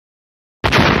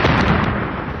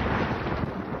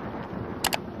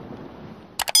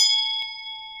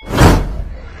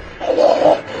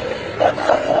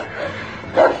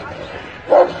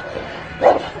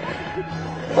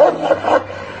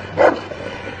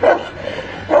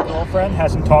girlfriend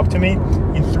hasn't talked to me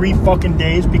in 3 fucking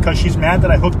days because she's mad that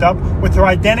I hooked up with her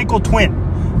identical twin.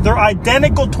 They're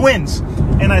identical twins.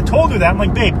 And I told her that. I'm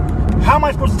like, babe, how am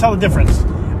I supposed to tell the difference?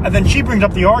 And then she brings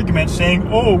up the argument saying,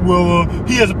 oh, well,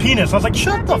 he has a penis. I was like,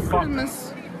 shut the fuck up.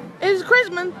 It's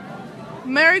Christmas.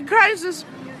 Merry Crisis.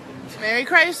 Merry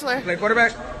Chrysler. Play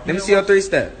quarterback. Let me see your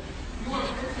 3-step.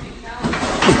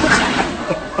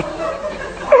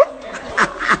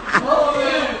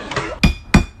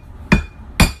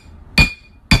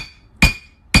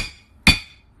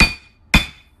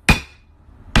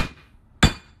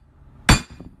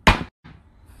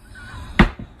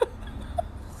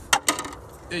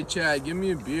 Hey Chad, give me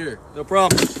a beer. No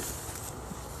problem. You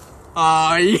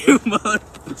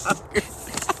motherfucker.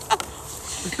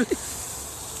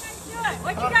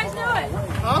 What you guys doing?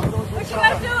 Huh? What you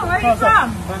guys doing? Where are you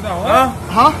from?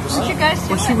 Huh? What you guys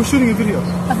doing? We're shooting a video.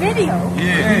 A video?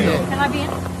 Yeah. Can I be in?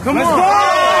 Come on.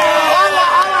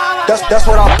 That's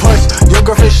what I push. Your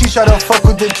girlfriend, she try to fuck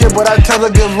with the kid, but I tell her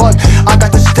good luck. I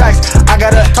got the stacks. I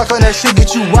gotta talk on that shit,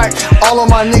 get you whacked. All of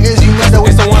my niggas, you know that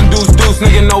it's the one deuce,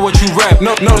 nigga know what you rap.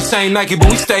 No, this ain't Nike, but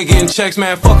we stay getting checks,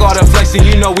 man. Fuck all that flexing,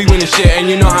 you know we winning shit, and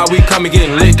you know how we come and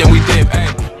getting lit, then we dip. Hey.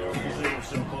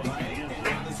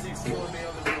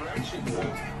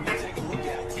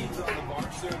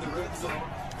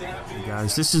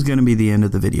 Guys, this is going to be the end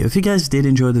of the video. If you guys did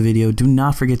enjoy the video, do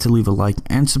not forget to leave a like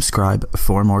and subscribe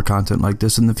for more content like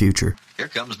this in the future. Here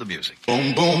comes the music.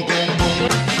 boom, boom, boom,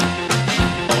 boom.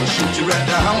 I'll shoot you right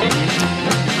down. Boom,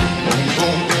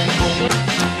 boom, boom.